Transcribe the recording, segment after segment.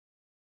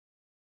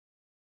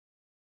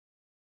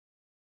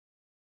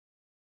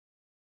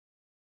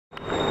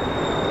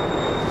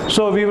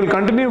So we will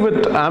continue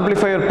with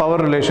amplifier power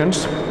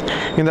relations.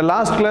 In the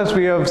last class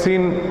we have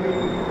seen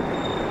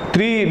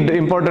three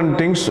important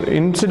things: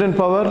 incident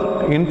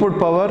power, input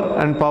power,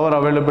 and power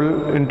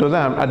available into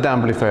at the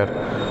amplifier.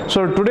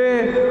 So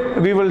today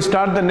we will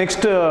start the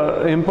next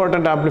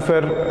important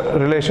amplifier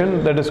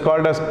relation, that is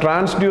called as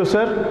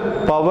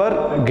transducer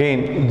power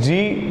gain,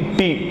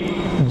 GT.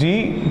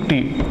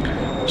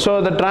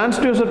 So the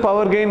transducer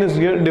power gain is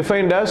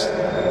defined as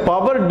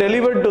power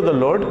delivered to the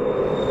load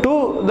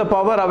to the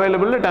power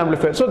available at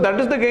amplifier. So that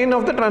is the gain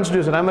of the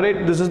transducer. Am I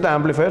right? This is the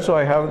amplifier. So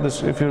I have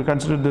this, if you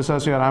consider this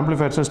as your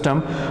amplifier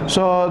system.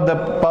 So the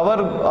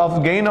power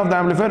of gain of the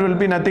amplifier will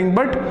be nothing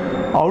but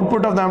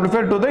output of the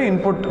amplifier to the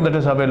input that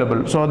is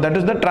available. So that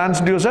is the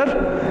transducer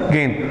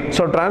gain.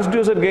 So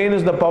transducer gain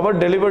is the power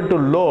delivered to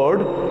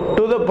load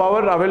to the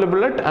power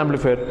available at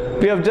amplifier.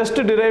 We have just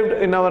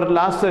derived in our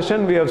last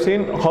session, we have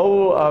seen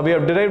how we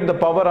have derived the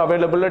power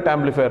available at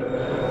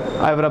amplifier.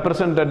 I have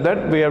represented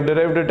that. We have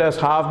derived it as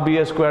half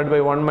Bs squared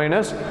by 1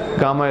 minus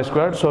gamma S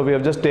squared. So we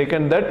have just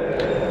taken that.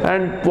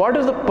 And what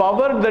is the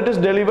power that is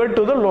delivered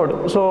to the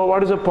load? So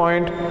what is the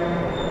point?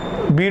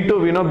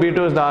 B2, we know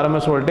B2 is the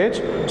RMS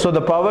voltage. So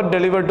the power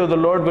delivered to the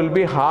load will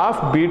be half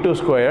B2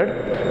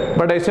 squared.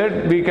 But I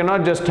said we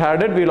cannot just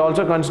add it. We will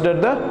also consider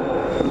the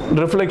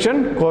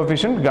reflection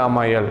coefficient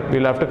gamma L. We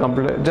will have to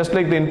compute, just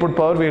like the input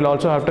power, we will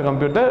also have to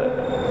compute the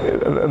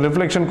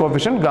reflection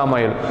coefficient gamma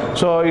L.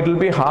 So it will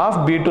be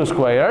half B2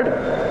 squared,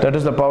 that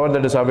is the power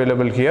that is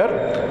available here,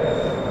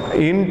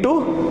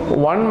 into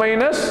 1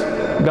 minus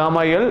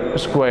gamma L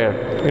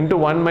squared, into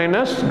 1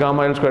 minus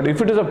gamma L squared.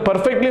 If it is a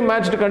perfectly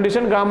matched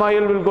condition, gamma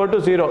L will go to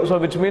 0, so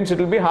which means it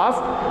will be half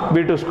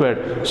B2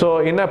 squared. So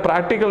in a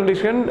practical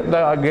condition,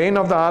 the gain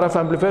of the RF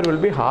amplifier will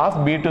be half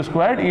B2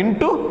 squared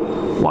into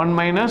 1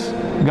 minus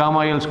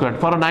gamma L squared.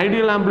 For an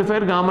ideal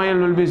amplifier, gamma L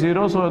will be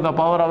 0, so the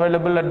power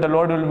available at the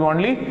load will be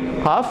only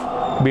half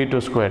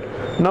B2 squared.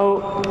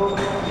 Now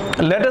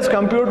let us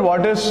compute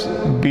what is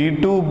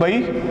B2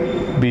 by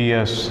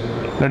Bs.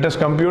 Let us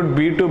compute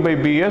B2 by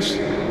Bs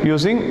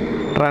using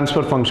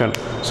transfer function.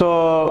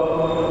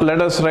 So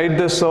let us write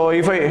this. So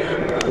if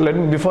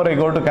before I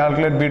go to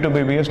calculate B2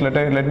 by Bs,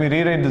 let me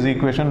rewrite this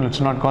equation.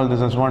 Let's not call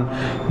this as 1.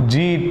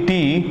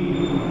 GT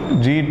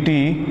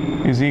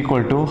is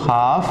equal to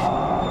half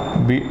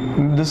B,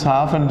 this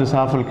half and this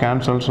half will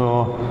cancel,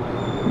 so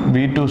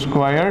B2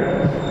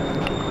 squared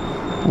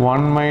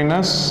 1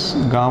 minus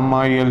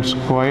gamma L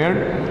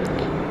squared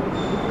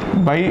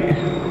by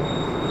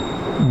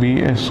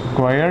Bs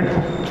squared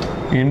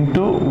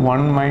into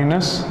 1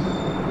 minus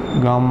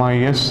gamma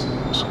S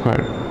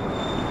squared.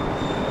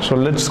 So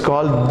let's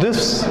call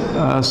this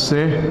as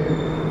say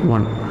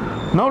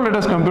 1. Now let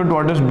us compute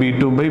what is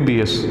B2 by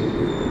Bs,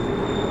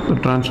 the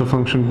transfer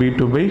function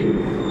B2 by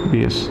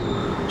Bs.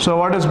 So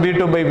what is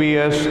B2 by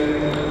Bs?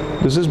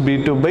 This is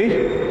B2 by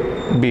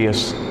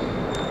Bs.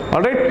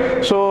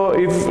 Alright, so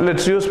if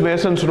let's use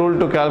Mason's rule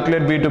to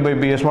calculate B2 by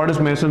Bs. What is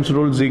Mason's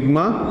rule?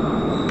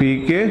 Sigma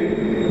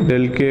Pk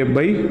del K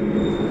by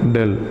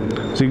del.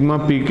 Sigma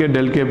Pk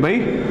del K by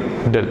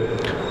del.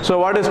 So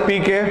what is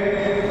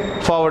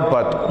Pk? Forward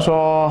path.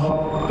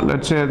 So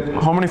let's say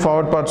how many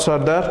forward paths are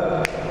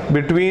there?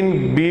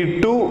 Between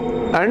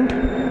B2 and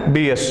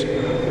Bs,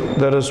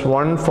 there is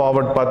one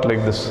forward path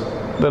like this.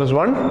 There is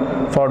one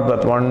forward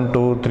path, 1,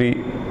 2, 3,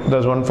 there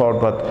is one forward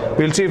path.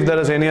 We will see if there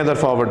is any other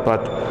forward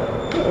path.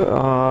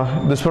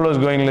 This fellow is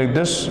going like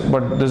this,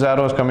 but this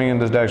arrow is coming in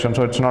this direction,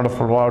 so it's not a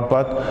forward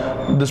path.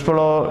 This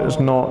fellow is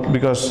no,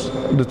 because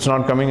it's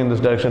not coming in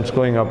this direction, it's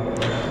going up.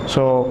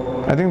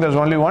 So I think there's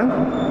only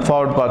one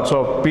forward path.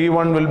 So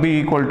P1 will be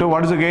equal to,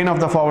 what is the gain of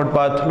the forward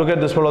path? Look at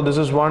this fellow, this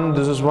is 1,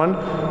 this is 1,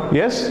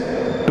 yes,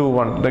 2,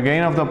 1. The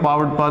gain of the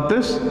forward path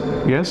is,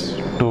 yes,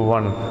 2,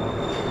 1.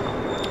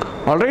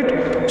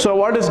 Alright, so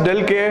what is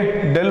del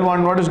K? Del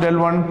 1, what is del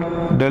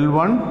 1? Del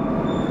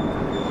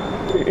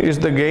 1 is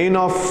the gain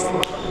of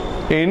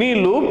any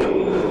loop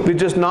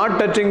which is not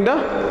touching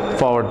the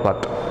forward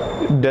path.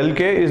 Del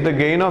K is the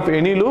gain of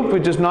any loop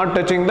which is not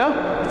touching the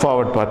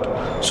forward path.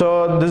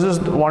 So this is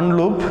one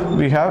loop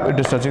we have, it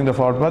is touching the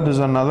forward path. This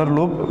is another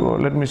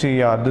loop. Let me see,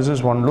 yeah, this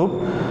is one loop.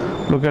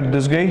 Look at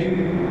this guy.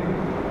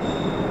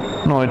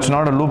 No, it's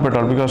not a loop at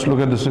all, because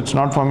look at this, it's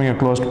not forming a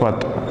closed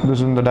path. This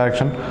is in the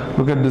direction.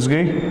 Look at this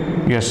guy.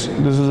 Yes,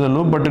 this is a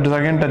loop, but it is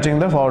again touching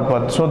the forward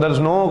path. So there is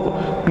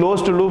no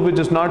closed loop which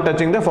is not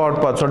touching the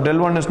forward path. So del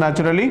 1 is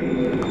naturally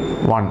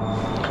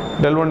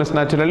 1. Del 1 is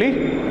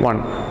naturally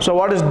 1. So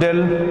what is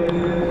del?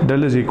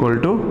 Del is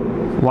equal to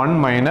 1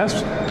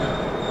 minus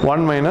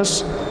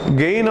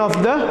gain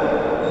of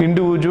the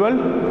individual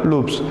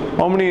loops.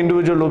 How many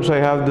individual loops I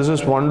have? This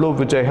is one loop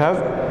which I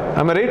have.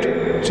 Am I right?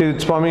 See,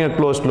 it's forming a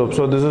closed loop.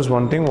 So this is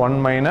one thing,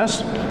 1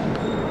 minus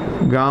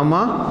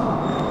gamma,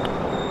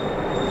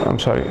 I'm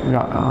sorry,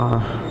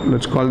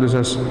 let's call this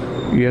as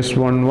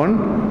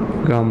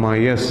S11 gamma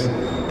S,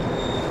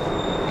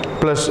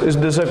 plus, is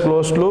this a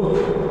closed loop?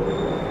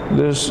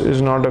 This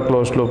is not a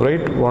closed loop,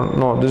 right?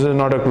 No, this is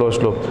not a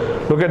closed loop.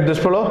 Look at this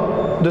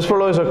fellow. This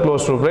fellow is a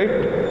closed loop,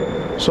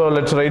 right? So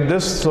let's write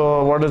this.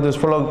 So what is this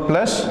fellow?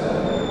 Plus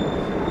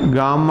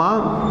gamma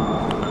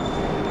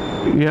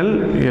L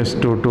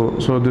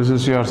S22. So this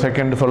is your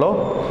second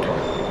fellow.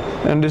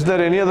 And is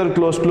there any other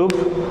closed loop?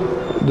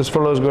 This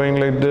fellow is going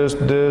like this. See,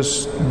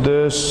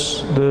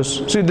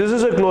 this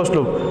is a closed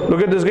loop.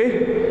 Look at this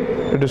guy.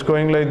 It is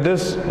going like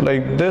this,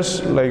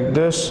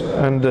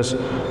 and this.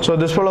 So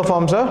this fellow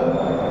forms a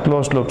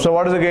closed loop. So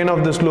what is the gain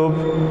of this loop?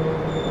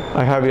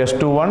 I have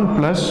S21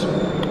 plus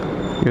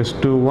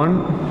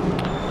S21.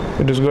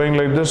 It is going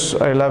like this.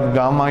 I'll have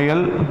gamma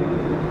L.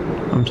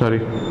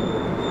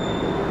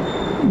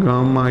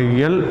 Gamma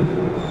L.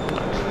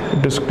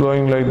 It is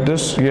going like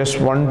this.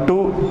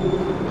 S12.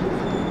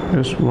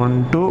 It's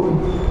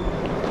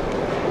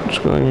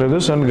going like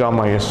this, and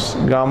gamma S.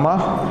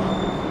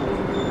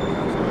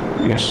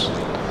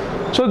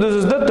 So this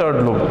is the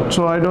third loop.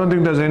 So I don't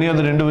think there's any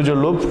other individual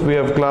loop. We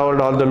have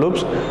covered all the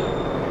loops.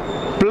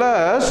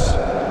 Plus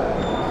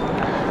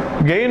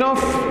gain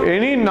of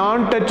any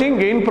non-touching,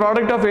 gain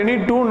product of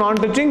any two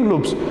non-touching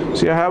loops.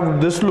 See, I have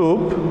this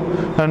loop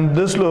and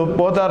this loop,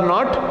 both are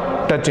not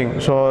touching.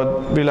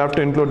 So we'll have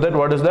to include that.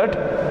 What is that?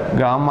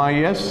 Gamma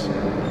S,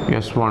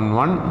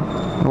 S11.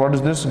 What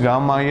is this?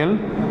 Gamma L,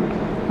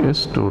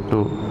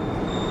 S22.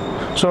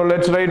 So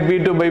let's write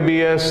B2 by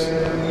Bs.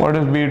 What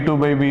is B2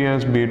 by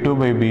Bs? B2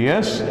 by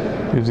Bs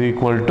is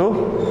equal to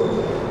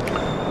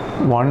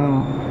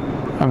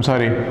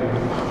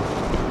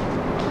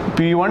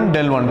P1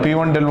 del 1.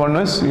 P1 del 1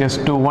 is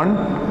S21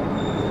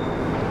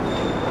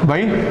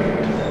 by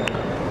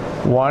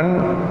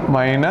 1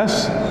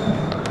 minus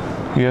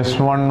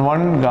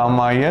S11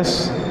 gamma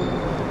S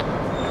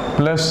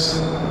plus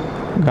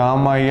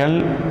gamma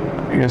L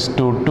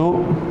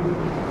S22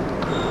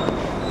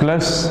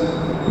 plus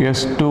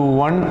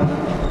S21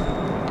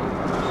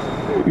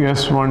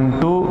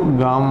 S12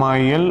 gamma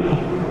L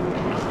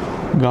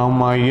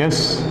gamma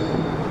S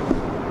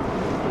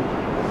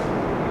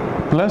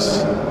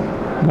plus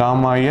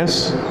gamma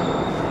S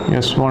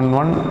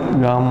S11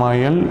 gamma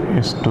L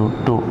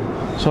S22.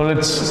 So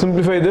let's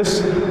simplify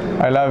this.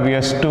 I'll have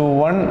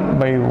S21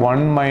 by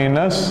 1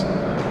 minus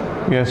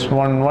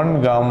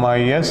S11 gamma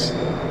S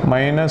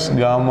minus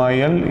gamma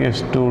L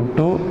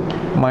S22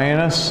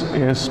 minus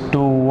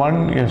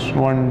S21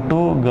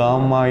 S12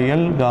 gamma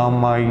L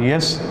gamma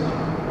S,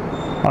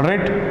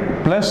 alright,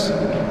 plus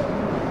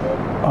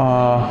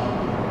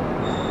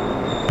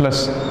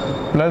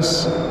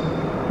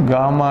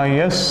gamma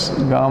S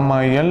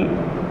gamma L,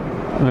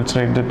 let's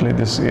write that like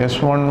this,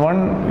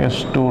 S11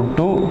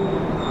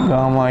 S22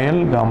 gamma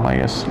L gamma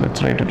S,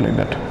 let's write it like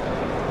that.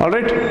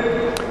 Alright,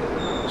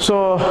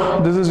 so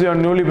this is your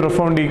newly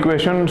profound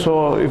equation.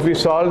 So if we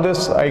solve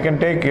this, I can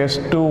take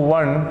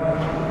S21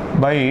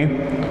 by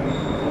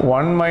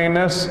 1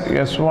 minus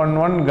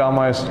S11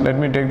 gamma S. Let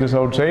me take this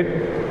outside.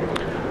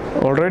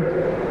 Alright,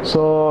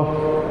 so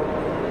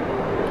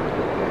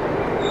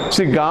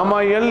see,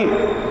 gamma L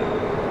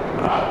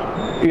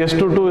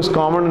S22 is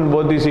common in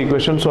both these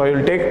equations, so I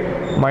will take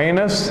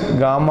minus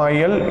gamma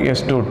L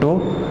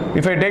S22.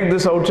 If I take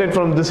this outside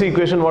from this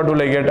equation, what will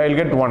I get? I will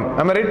get 1.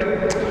 Am I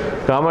right?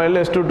 Gamma L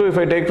S22, if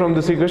I take from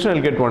this equation, I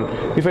will get 1.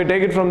 If I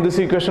take it from this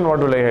equation, what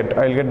will I get?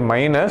 I will get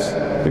minus,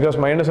 because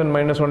minus and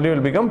minus only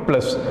will become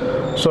plus.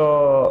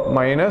 So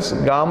minus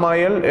gamma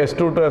L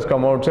S22 has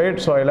come outside,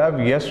 so I will have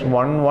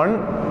S11.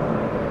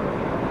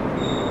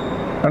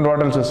 And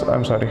what else is?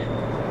 I'm sorry.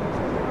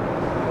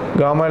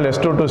 Gamma L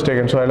S22 is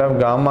taken, so I'll have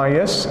gamma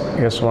S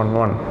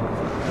S11.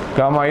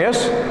 Gamma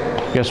S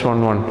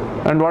S11.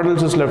 And what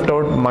else is left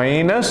out?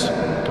 Minus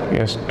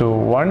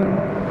S21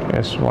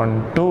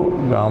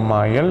 S12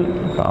 gamma L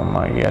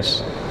gamma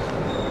S.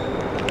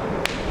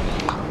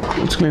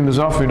 Let's clean this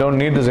off. We don't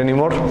need this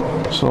anymore.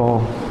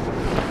 So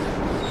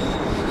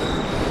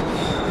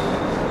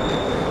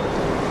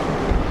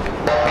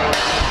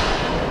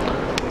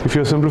if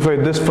you simplify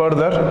this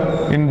further,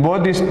 in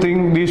both these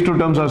two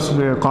terms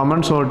are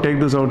common, so take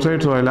this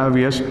outside. So I'll have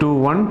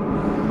S21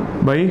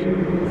 by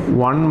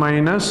 1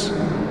 minus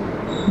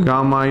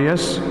gamma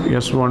S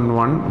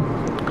S11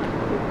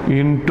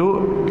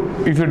 into,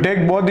 if you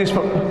take both these,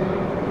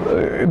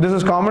 this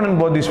is common in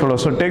both these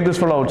fellows, so take this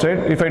fellow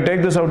outside. If I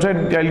take this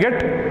outside, I'll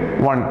get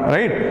 1,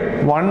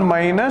 right? 1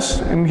 minus,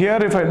 in here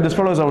if this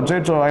fellow is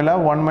outside, so I'll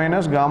have 1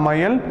 minus gamma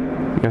L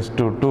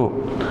S22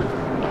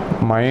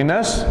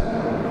 minus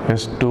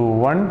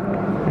S21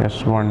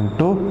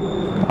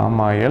 S12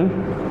 gamma L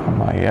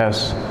gamma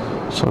S.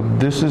 So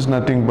this is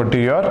nothing but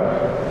your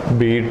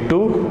B2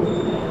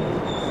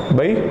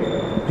 by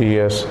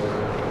Bs.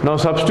 Now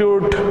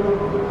substitute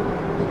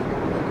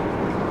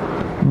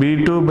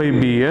B2 by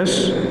Bs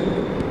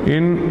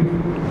in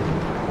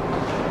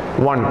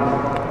 1.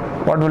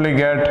 What will I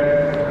get?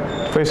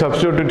 If I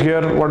substitute it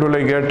here, what will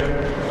I get?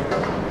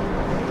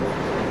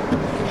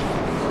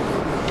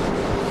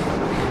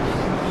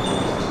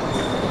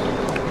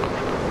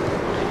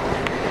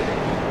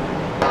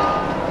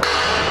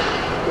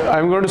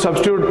 I'm going to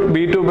substitute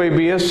B2 by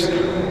Bs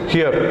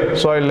here.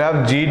 So I'll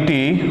have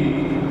GT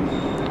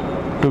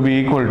to be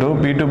equal to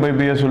B2 by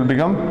Bs will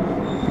become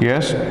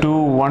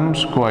S21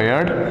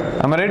 squared.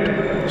 Am I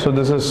right? So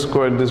this is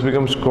squared. This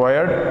becomes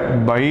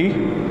squared by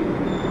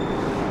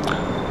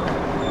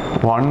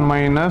 1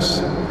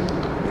 minus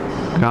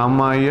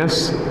gamma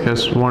s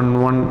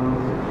S11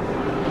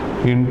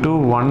 into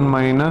 1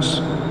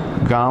 minus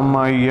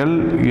gamma L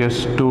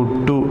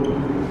S22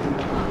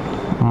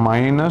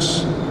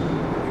 minus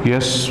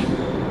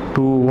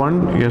S21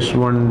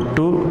 S12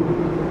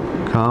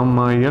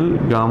 gamma L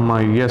gamma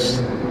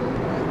S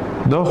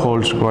the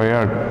whole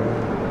squared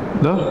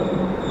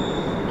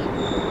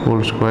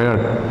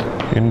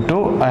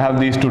into, I have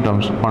these two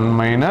terms, 1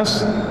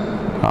 minus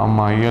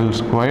gamma L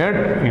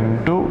squared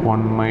into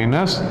 1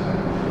 minus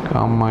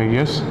gamma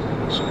S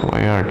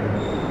squared.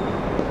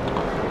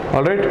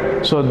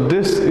 Alright, so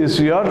this is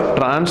your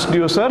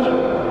transducer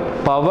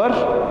power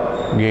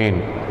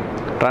gain.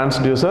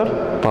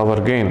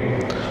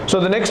 So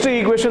the next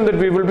equation that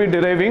we will be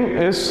deriving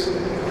is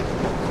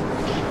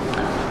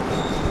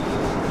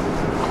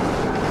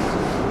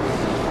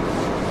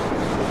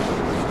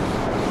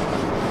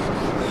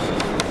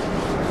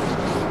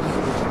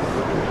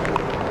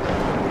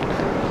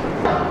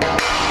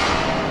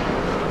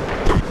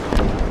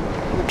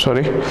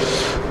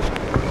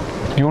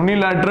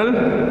unilateral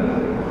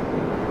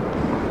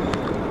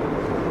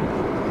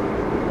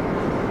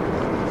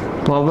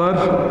power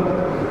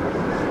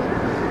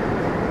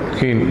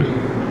gain.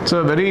 It's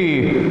a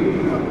very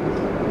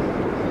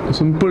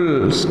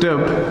simple step,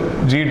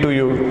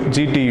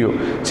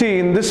 GTU. See,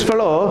 in this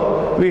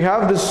fellow we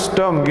have this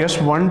term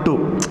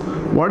S12.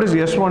 What is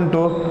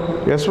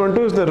S12?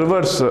 S12 is the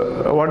reverse,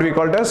 what we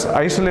call it as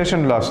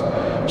isolation loss.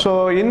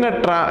 So in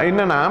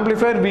an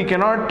amplifier we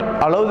cannot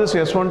allow this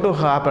S12 to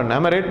happen,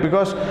 am I right?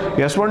 Because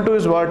S12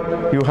 is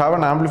what? You have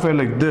an amplifier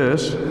like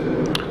this.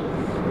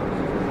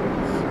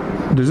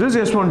 This is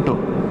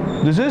S12.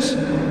 This is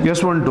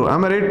S12,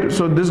 am I right?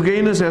 So this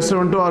gain is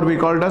S12, or we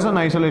call it as an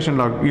isolation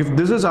loss. If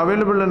this is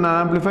available in an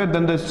amplifier,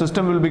 then the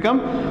system will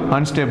become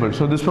unstable.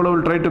 So this fellow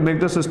will try to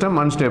make the system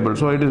unstable.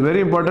 So it is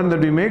very important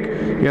that we make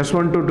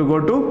S12 to go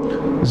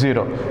to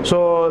 0.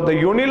 So the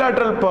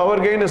unilateral power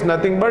gain is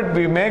nothing but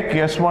we make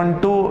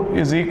S12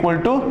 is equal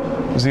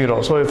to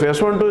 0. So if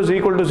S12 is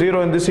equal to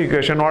 0 in this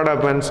equation, what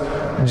happens?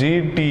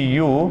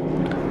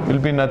 GTU will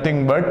be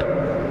nothing but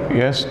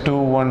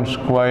S21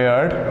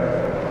 squared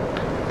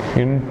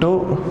into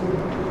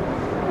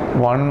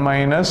 1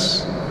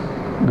 minus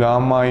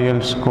gamma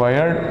L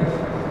squared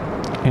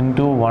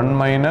into 1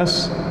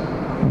 minus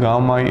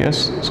gamma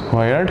S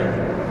squared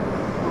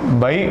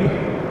by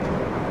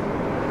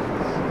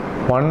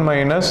 1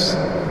 minus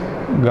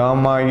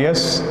gamma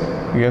S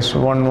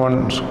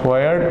S11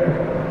 squared.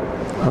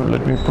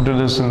 Let me put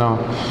this in a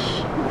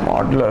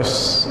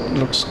modulus,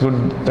 looks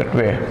good that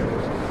way.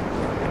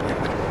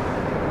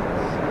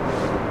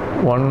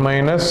 1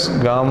 minus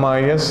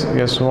gamma S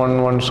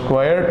S11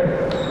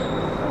 squared,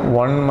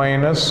 1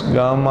 minus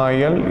gamma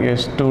L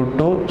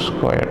S22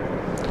 squared.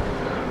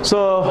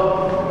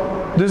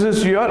 So this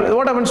is your,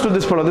 what happens to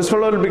this fellow? This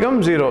fellow will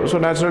become 0. So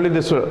naturally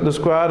the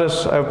square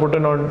is, I have put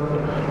in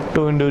on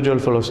two individual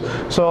fellows.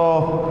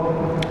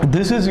 So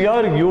this is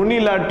your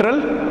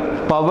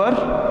unilateral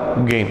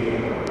power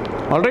gain.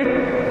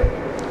 Alright.